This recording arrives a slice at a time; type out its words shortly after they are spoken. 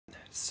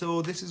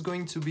So this is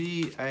going to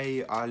be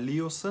a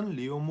Leo Sun,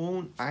 Leo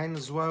Moon, and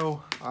as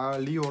well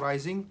Leo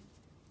Rising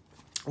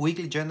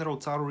weekly general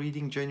tarot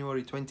reading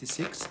January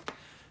 26th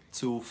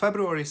to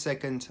February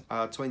 2nd,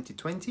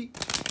 2020.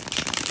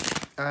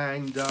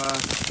 And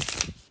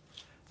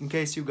in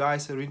case you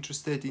guys are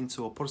interested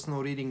into a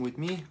personal reading with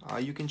me,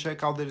 you can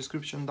check out the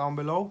description down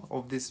below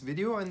of this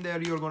video, and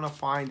there you're gonna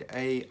find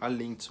a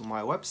link to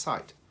my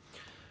website.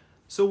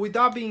 So with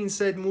that being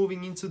said,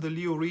 moving into the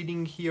Leo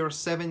reading here,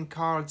 7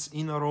 cards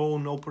in a row,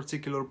 no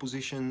particular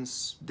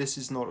positions. This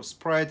is not a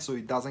spread, so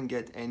it doesn't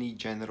get any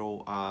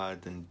general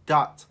than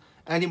that,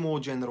 any more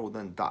general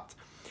than that.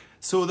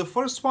 So the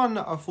first one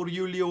for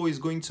you, Leo, is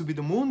going to be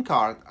the Moon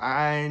card,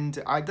 and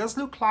it does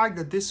look like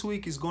that this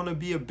week is going to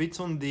be a bit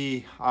on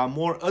the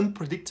more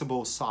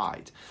unpredictable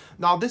side.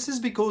 Now, this is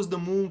because the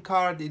Moon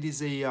card,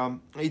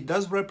 it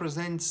does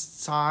represent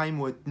time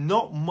with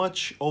not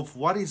much of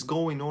what is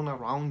going on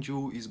around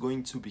you is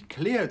going to be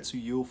clear to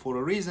you. For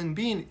a reason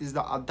being is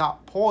that at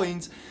that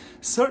point,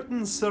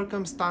 certain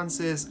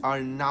circumstances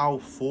are now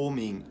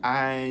forming,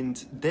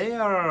 and they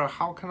are,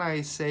 how can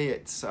I say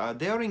it?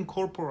 They are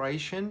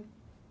incorporation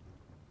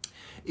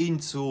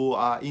into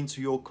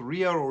your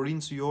career or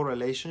into your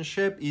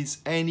relationship is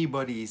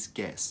anybody's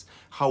guess.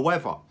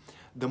 However,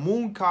 the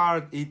Moon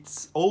card,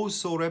 it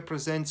also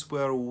represents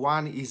where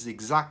one is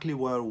exactly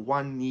where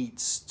one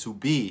needs to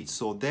be.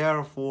 So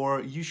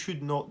therefore, you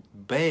should not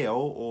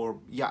bail, or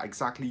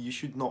you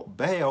should not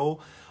bail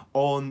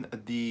on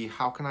the,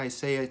 how can I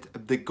say it,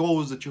 the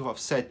goals that you have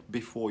set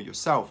before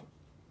yourself.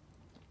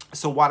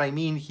 So what I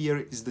mean here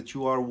is that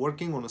you are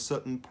working on a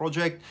certain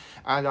project,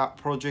 and that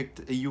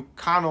project, you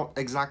cannot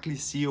exactly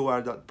see where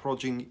that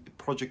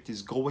project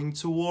is going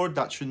toward.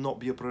 That should not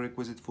be a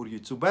prerequisite for you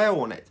to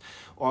bail on it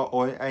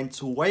and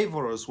to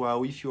waver as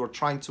well. If you're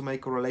trying to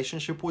make a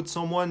relationship with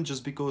someone,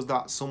 just because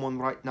that someone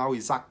right now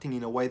is acting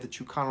in a way that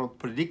you cannot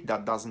predict,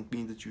 that doesn't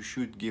mean that you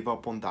should give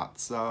up on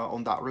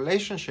that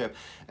relationship,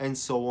 and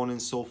so on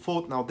and so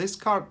forth. Now this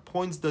card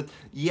points that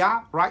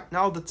right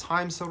now the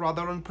times are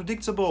rather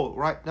unpredictable.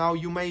 Right now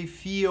you may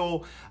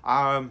feel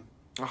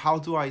how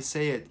do I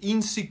say it,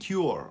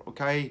 insecure.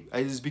 Okay,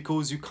 it is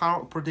because you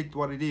cannot predict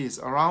what it is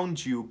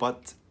around you,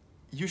 but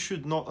you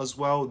should not as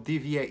well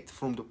deviate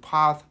from the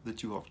path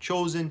that you have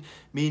chosen,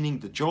 meaning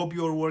the job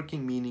you're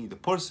working, meaning the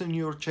person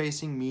you're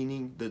chasing,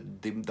 meaning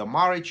the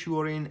marriage you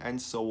are in, and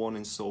so on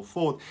and so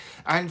forth.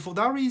 And for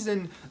that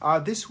reason,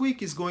 this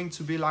week is going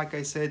to be, like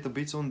I said, a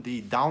bit on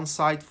the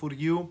downside for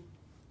you.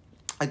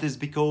 It is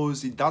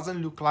because it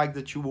doesn't look like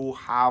that you will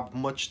have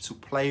much to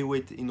play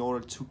with in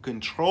order to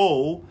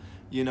control,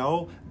 you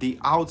know, the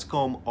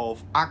outcome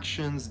of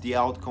actions, the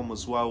outcome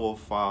as well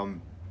of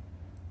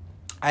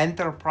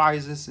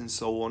enterprises, and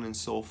so on and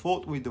so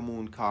forth with the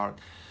Moon card.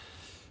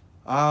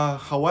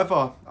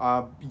 However,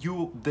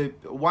 the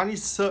one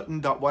is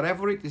certain that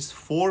whatever it is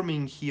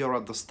forming here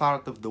at the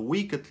start of the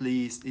week, at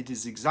least, it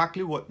is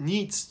exactly what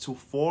needs to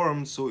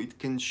form so it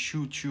can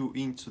shoot you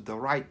into the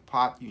right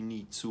path you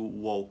need to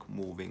walk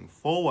moving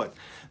forward.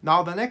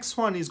 Now, the next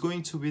one is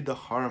going to be the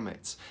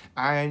Hermit,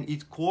 and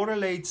it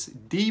correlates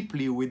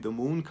deeply with the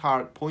Moon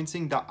card,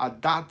 pointing that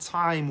at that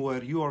time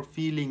where you are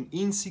feeling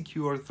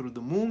insecure through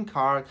the Moon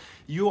card,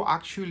 you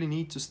actually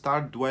need to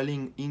start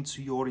dwelling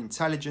into your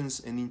intelligence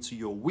and into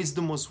your wisdom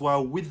as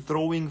well,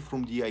 withdrawing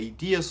from the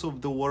ideas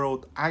of the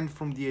world and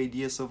from the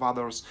ideas of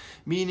others,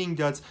 meaning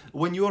that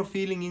when you're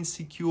feeling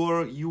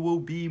insecure, you will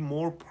be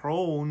more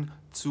prone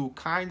to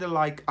kind of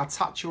like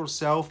attach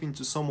yourself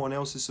into someone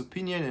else's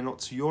opinion and not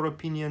to your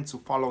opinion, to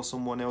follow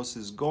someone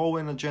else's goal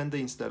and agenda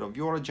instead of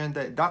your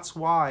agenda. That's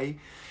why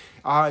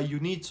you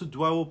need to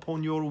dwell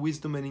upon your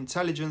wisdom and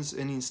intelligence,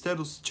 and instead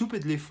of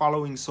stupidly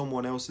following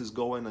someone else's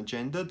goal and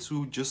agenda,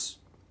 to just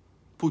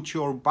put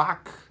your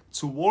back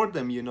toward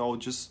them,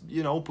 just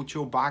put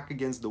your back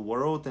against the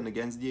world and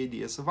against the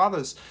ideas of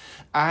others,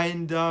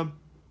 and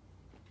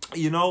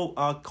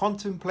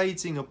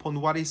contemplating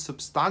upon what is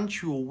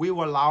substantial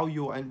will allow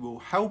you and will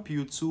help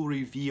you to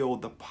reveal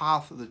the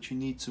path that you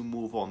need to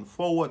move on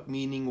forward,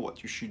 meaning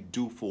what you should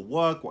do for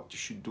work, what you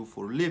should do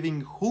for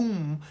living,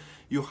 whom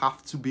you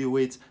have to be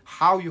with,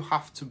 how you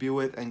have to be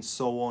with, and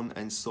so on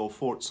and so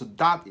forth. So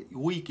that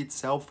week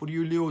itself for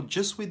you, Leo,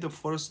 just with the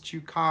first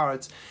 2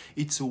 cards,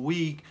 it's a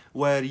week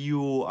where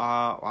you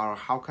are,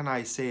 how can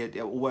I say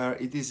it, where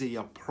it is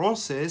a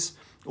process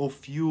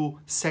of you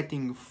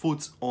setting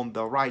foot on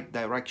the right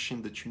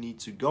direction that you need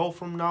to go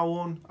from now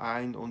on,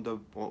 and on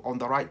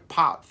the right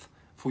path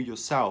for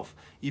yourself,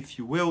 if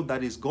you will,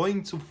 that is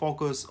going to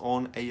focus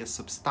on a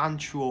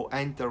substantial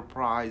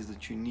enterprise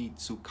that you need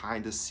to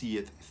kind of see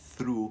it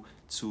through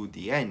to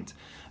the end.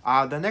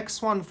 The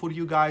next one for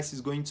you guys is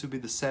going to be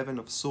the 7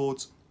 of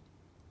Swords,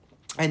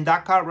 and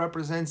that card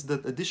represents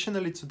that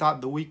additionally to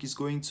that, the week is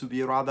going to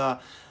be rather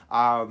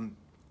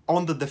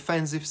on the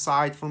defensive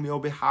side from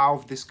your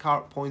behalf. This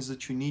card points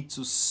that you need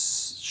to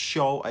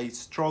show a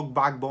strong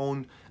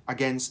backbone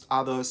against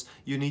others.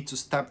 You need to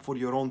step for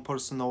your own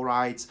personal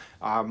rights.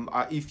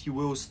 If you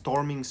will,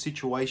 storming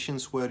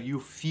situations where you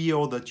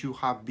feel that you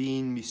have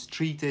been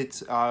mistreated,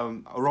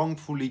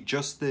 wrongfully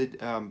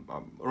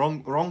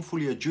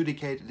wrongfully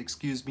adjudicated,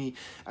 excuse me,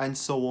 and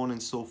so on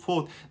and so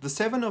forth. The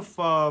Seven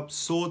of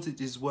Swords,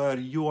 it is where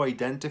you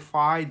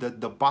identify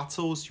that the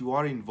battles you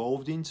are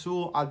involved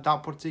into at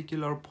that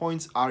particular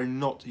point are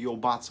not your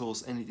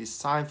battles, and it is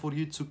time for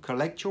you to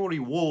collect your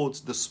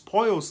rewards, the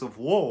spoils of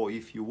war,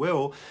 if you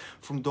will,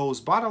 from those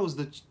battles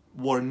that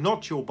were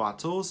not your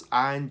battles,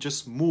 and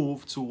just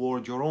move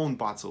toward your own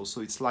battles.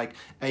 So it's like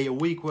a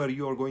week where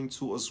you are going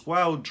to as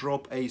well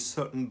drop a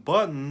certain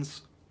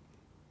burdens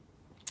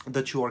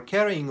that you are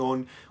carrying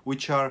on,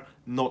 which are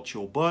not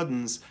your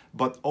burdens,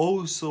 but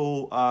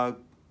also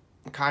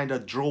kind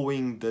of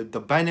drawing the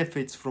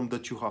benefits from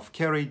that you have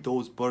carried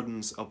those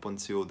burdens up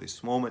until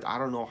this moment. I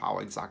don't know how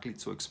exactly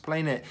to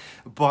explain it,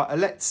 but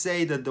let's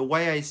say that the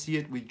way I see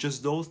it with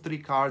just those three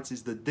cards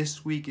is that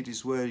this week it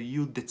is where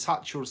you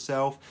detach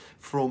yourself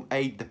from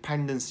a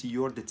dependency.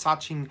 You're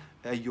detaching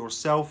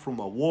yourself from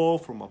a war,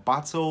 from a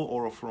battle,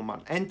 or from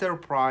an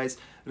enterprise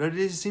that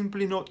is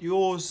simply not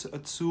yours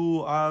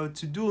to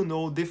do,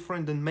 no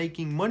different than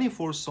making money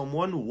for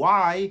someone.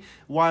 Why?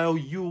 While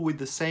you, with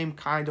the same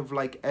kind of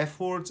like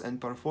efforts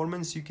and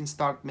performance, you can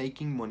start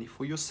making money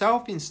for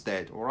yourself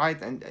instead. All right,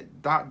 and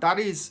that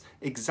is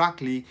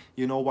exactly,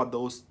 you know, what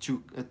those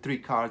three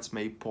cards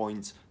may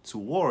point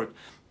toward.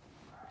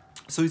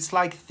 So it's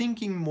like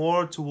thinking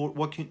more toward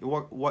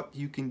what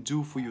you can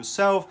do for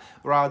yourself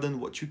rather than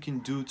what you can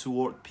do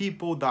toward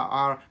people that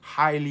are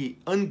highly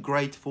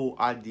ungrateful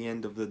at the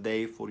end of the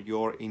day for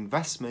your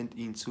investment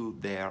into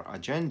their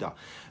agenda.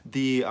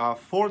 The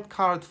fourth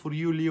card for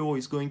you, Leo,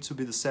 is going to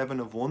be the Seven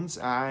of Wands,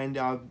 and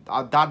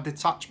that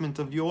detachment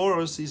of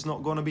yours is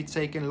not going to be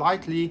taken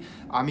lightly.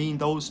 I mean,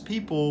 those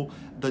people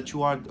that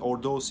you are, or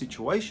those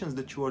situations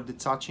that you are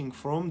detaching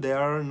from, they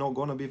are not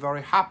going to be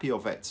very happy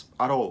of it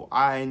at all.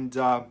 And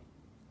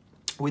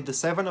with the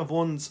Seven of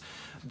Wands,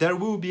 there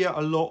will be a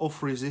lot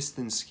of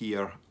resistance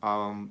here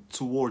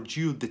towards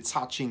you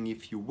detaching,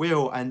 if you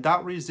will, and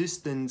that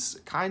resistance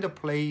kind of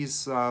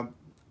plays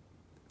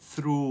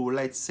through,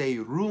 let's say,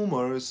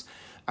 rumors,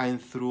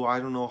 and through, I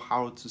don't know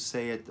how to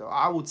say it,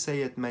 I would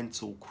say it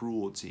mental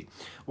cruelty.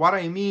 What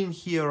I mean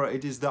here,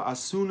 it is that as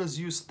soon as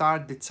you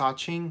start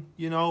detaching,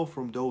 you know,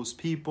 from those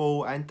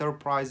people,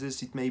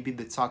 enterprises, it may be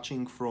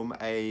detaching from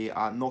a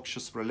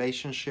noxious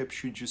relationship,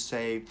 should you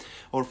say,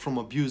 or from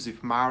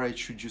abusive marriage,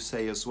 should you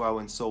say as well,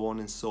 and so on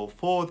and so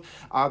forth.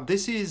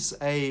 This is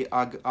a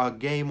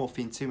game of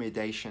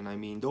intimidation. I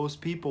mean, those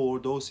people or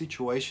those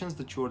situations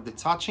that you're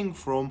detaching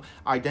from,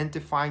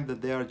 identifying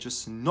that they are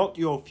just not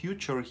your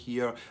future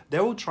here, they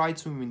will try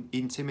to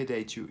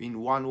intimidate you in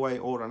one way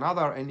or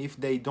another, and if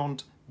they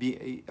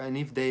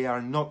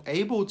are not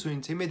able to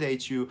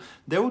intimidate you,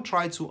 they will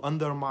try to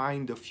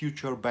undermine the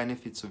future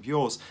benefits of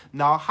yours.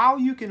 Now, how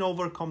you can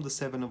overcome the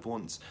Seven of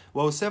Wands?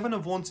 Well, Seven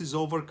of Wands is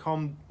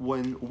overcome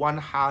when one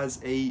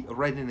has a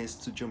readiness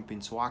to jump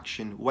into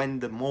action, when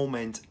the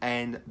moment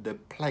and the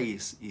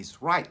place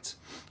is right.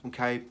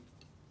 Okay.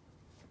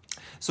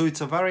 So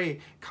it's a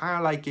very kind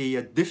of like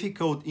a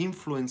difficult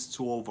influence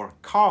to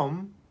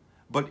overcome.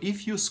 But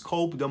if you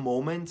scope the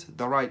moment,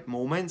 the right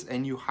moment,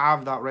 and you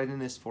have that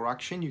readiness for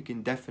action, you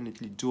can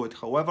definitely do it.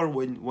 However,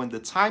 when the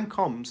time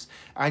comes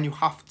and you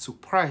have to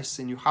press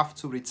and you have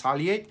to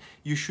retaliate,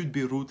 you should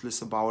be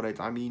ruthless about it.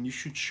 I mean, you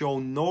should show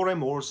no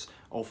remorse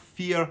of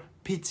fear,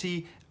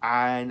 pity,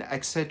 and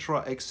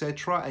etc.,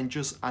 and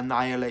just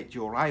annihilate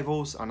your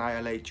rivals,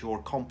 annihilate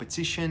your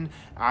competition,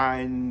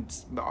 and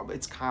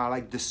it's kind of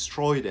like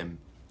destroy them,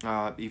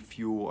 if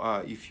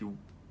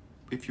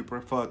you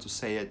prefer to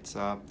say it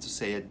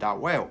that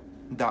way.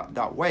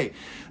 That way.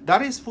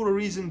 That is for a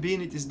reason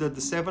being, it is that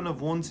the Seven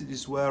of Wands, it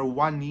is where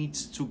one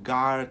needs to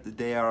guard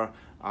their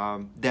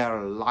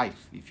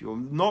life. If you're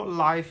not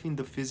life in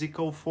the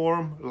physical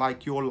form,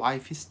 like your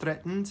life is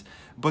threatened,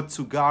 but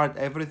to guard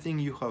everything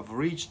you have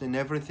reached and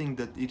everything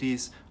that it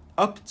is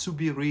up to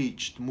be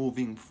reached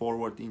moving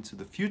forward into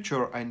the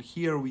future. And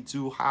here we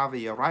do have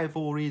a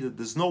rivalry that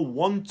does not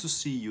want to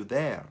see you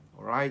there.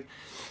 All right.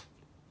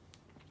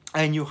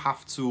 And you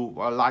have to,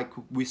 like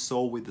we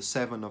saw with the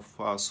Seven of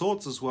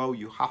Swords as well,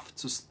 you have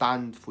to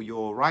stand for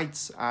your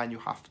rights, and you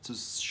have to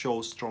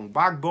show strong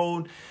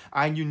backbone,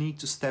 and you need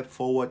to step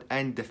forward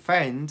and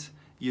defend,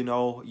 you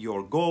know,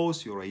 your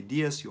goals, your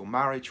ideas, your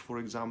marriage, for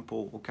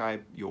example, okay,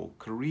 your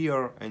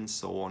career, and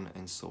so on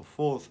and so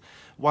forth.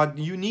 What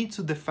you need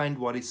to defend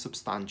what is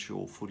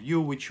substantial for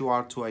you, which you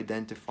are to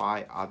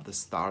identify at the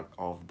start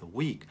of the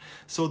week.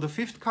 So the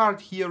fifth card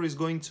here is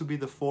going to be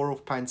the Four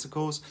of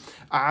Pentacles,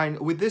 and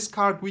with this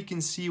card we can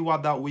see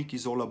what that week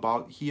is all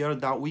about here.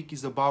 That week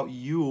is about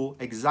you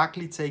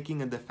exactly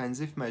taking a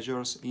defensive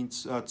measures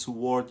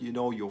toward, you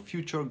know, your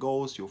future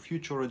goals, your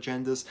future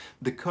agendas,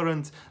 the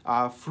current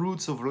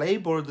fruits of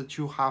labor that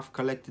you have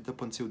collected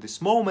up until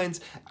this moment,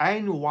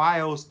 and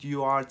whilst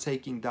you are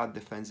taking that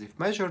defensive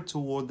measure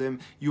toward them,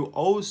 you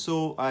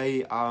also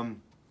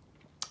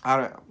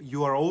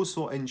you are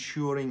also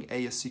ensuring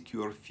a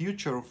secure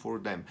future for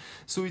them.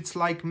 So it's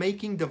like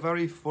making the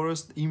very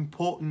first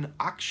important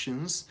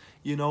actions,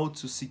 you know,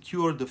 to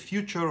secure the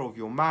future of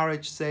your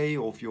marriage, say,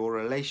 of your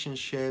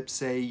relationship,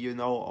 say, you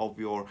know, of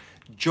your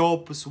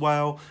job as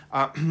well.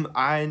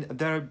 And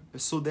there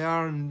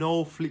are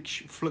no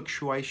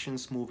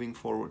fluctuations moving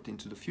forward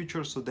into the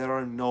future, so there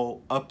are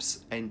no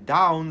ups and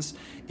downs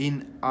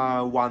in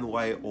one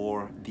way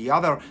or the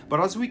other. But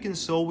as we can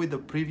saw with the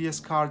previous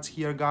cards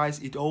here, guys,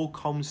 it all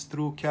comes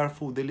through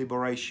careful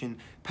deliberation,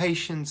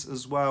 patience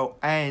as well,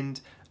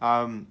 and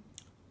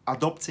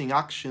adopting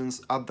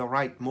actions at the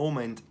right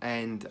moment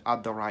and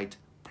at the right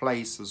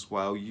place as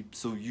well.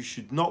 So you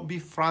should not be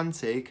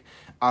frantic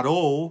at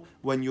all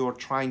when you're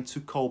trying to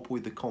cope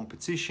with the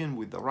competition,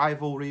 with the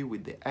rivalry,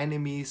 with the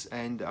enemies,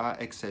 and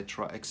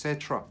etc,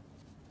 etc.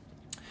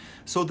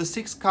 So the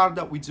sixth card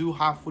that we do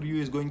have for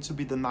you is going to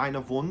be the Nine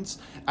of Wands.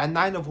 And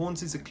Nine of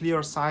Wands is a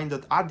clear sign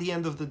that at the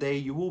end of the day,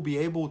 you will be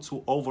able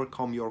to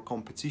overcome your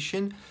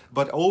competition.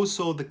 But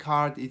also the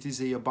card, it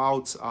is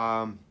about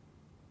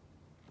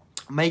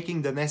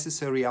making the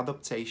necessary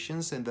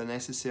adaptations and the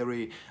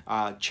necessary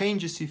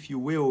changes, if you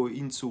will,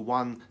 into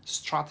one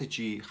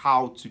strategy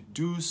how to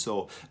do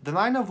so. The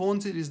Nine of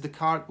Wands is the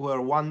card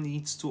where one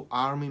needs to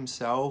arm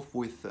himself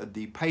with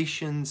the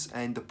patience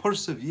and the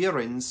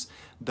perseverance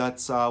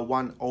that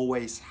one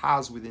always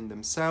has within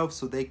themselves,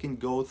 so they can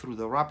go through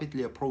the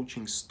rapidly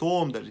approaching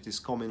storm that it is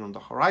coming on the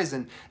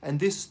horizon. And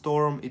this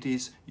storm, it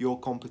is your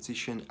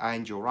competition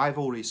and your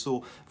rivalry.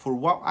 So for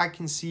what I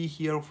can see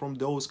here from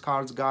those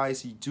cards,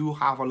 guys, you do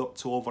have a lot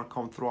to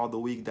overcome throughout the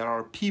week. There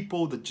are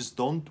people that just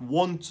don't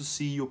want to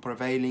see you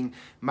prevailing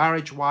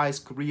marriage-wise,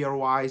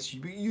 career-wise.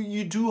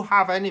 You do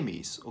have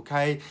enemies,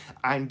 okay?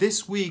 And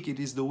this week, it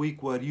is the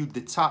week where you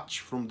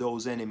detach from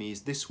those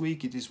enemies. This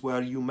week, it is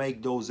where you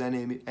make those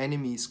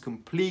enemies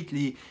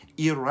completely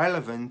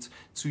irrelevant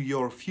to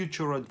your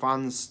future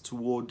advance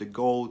toward the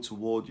goal,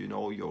 toward, you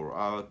know,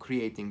 your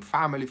creating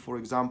family, for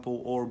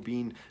example, or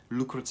being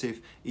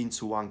lucrative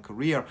into one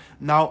career.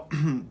 Now,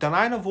 the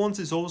Nine of Wands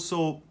is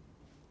also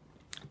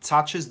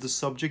touches the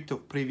subject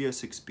of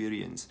previous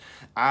experience.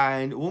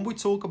 And when we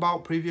talk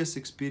about previous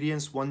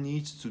experience, one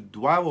needs to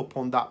dwell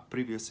upon that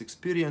previous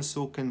experience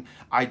so can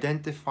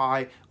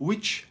identify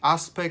which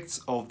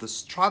aspects of the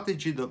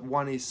strategy that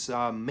one is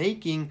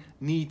making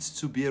needs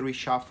to be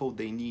reshuffled,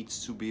 they need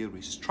to be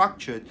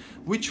restructured,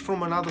 which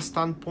from another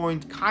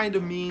standpoint kind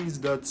of means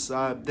that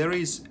there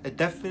is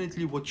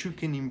definitely what you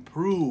can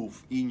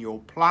improve in your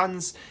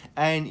plans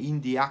and in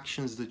the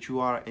actions that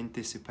you are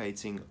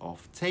anticipating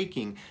of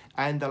taking.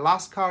 And the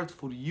last card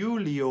for you,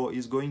 Leo,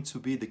 is going to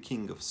be the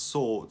King of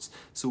Swords.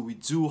 So we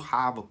do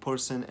have a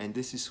person, and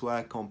this is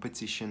where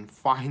competition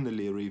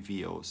finally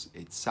reveals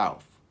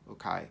itself,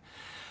 okay?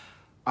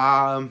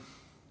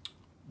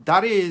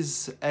 That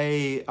is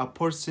a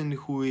person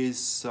who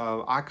is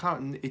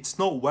it's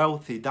not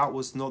wealthy. That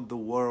was not the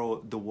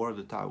word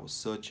that I was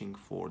searching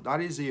for.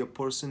 That is a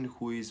person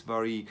who is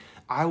very,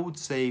 I would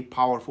say,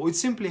 powerful. It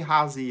simply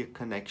has the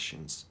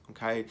connections,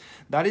 okay?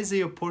 That is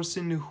a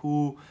person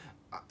who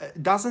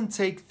doesn't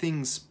take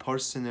things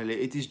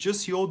personally. It is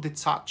just your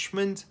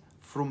detachment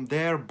from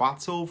their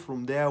battle,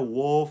 from their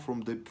war, from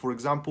the, for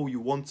example,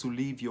 you want to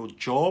leave your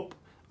job,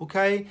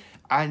 okay,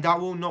 and that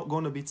will not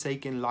going to be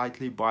taken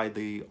lightly by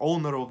the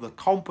owner of the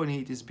company.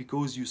 It is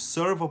because you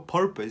serve a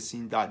purpose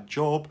in that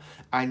job,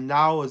 and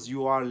now as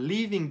you are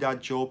leaving that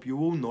job, you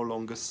will no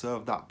longer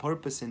serve that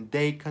purpose, and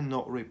they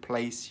cannot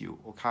replace you,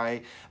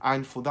 okay?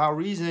 And for that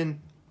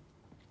reason,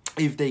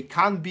 if they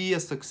can't be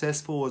as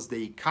successful as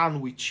they can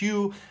with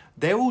you,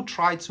 they will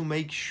try to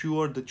make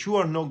sure that you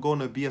are not going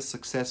to be as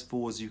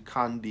successful as you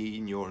can be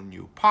in your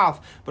new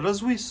path. But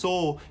as we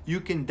saw,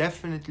 you can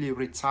definitely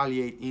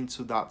retaliate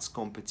into that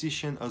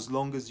competition as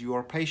long as you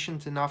are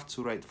patient enough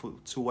to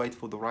wait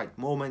for the right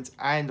moment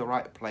and the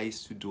right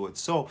place to do it.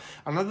 So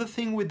another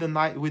thing with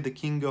the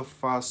King of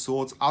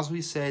Swords, as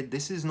we said,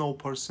 this is no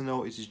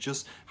personal. It is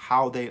just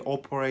how they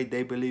operate.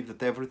 They believe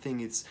that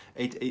everything it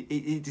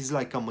is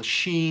like a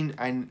machine,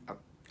 and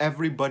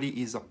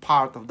everybody is a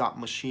part of that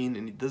machine,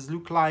 and it does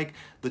look like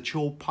that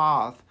your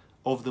path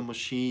of the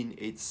machine,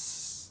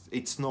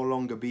 it's no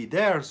longer be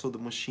there, so the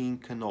machine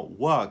cannot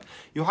work.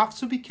 You have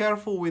to be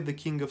careful with the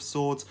King of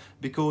Swords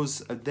because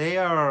they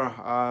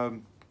are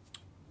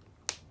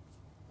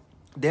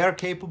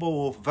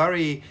capable of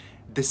very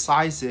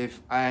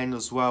decisive and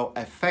as well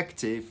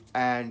effective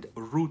and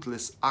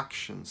ruthless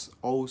actions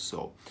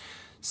also.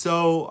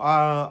 So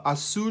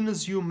as soon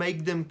as you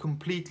make them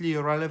completely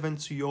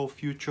irrelevant to your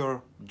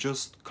future,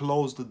 just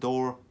close the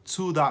door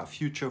to that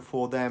future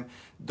for them.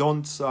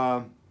 Don't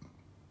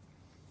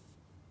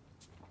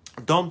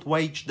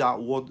wage that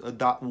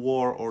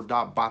war or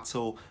that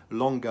battle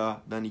longer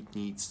than it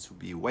needs to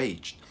be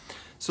waged.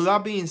 So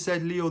that being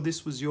said, Leo,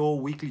 this was your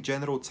weekly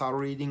general tarot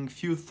reading.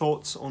 Few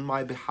thoughts on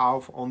my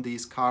behalf on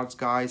these cards,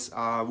 guys.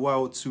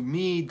 Well, to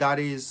me, that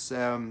is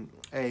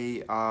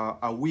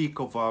a week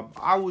of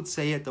I would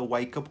say a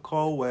wake-up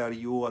call where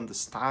you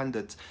understand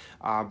that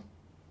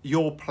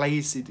your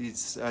place, it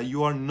is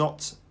you are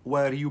not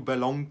where you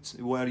belongs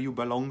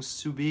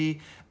to be,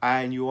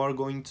 and you are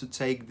going to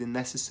take the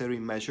necessary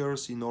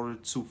measures in order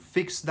to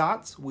fix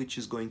that, which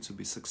is going to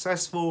be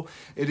successful.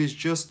 It is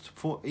just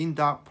for in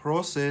that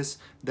process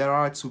there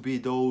are to be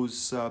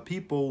those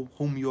people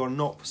whom you are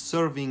not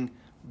serving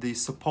the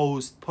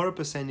supposed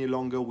purpose any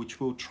longer, which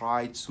will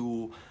try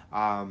to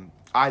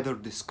either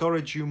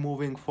discourage you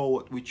moving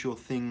forward with your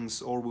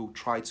things, or will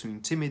try to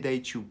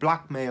intimidate you,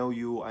 blackmail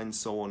you, and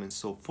so on and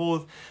so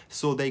forth,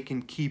 so they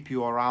can keep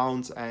you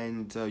around,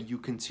 and you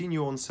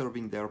continue on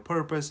serving their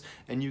purpose,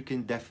 and you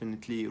can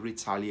definitely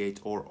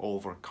retaliate or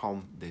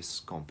overcome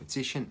this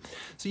competition.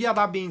 So yeah,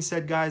 that being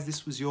said, guys,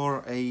 this was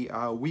your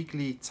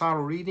weekly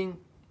tarot reading,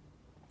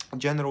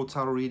 general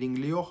tarot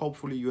reading, Leo.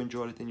 Hopefully you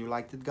enjoyed it and you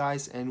liked it,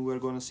 guys, and we're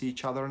gonna see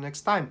each other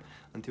next time.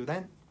 Until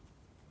then,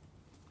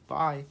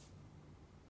 bye.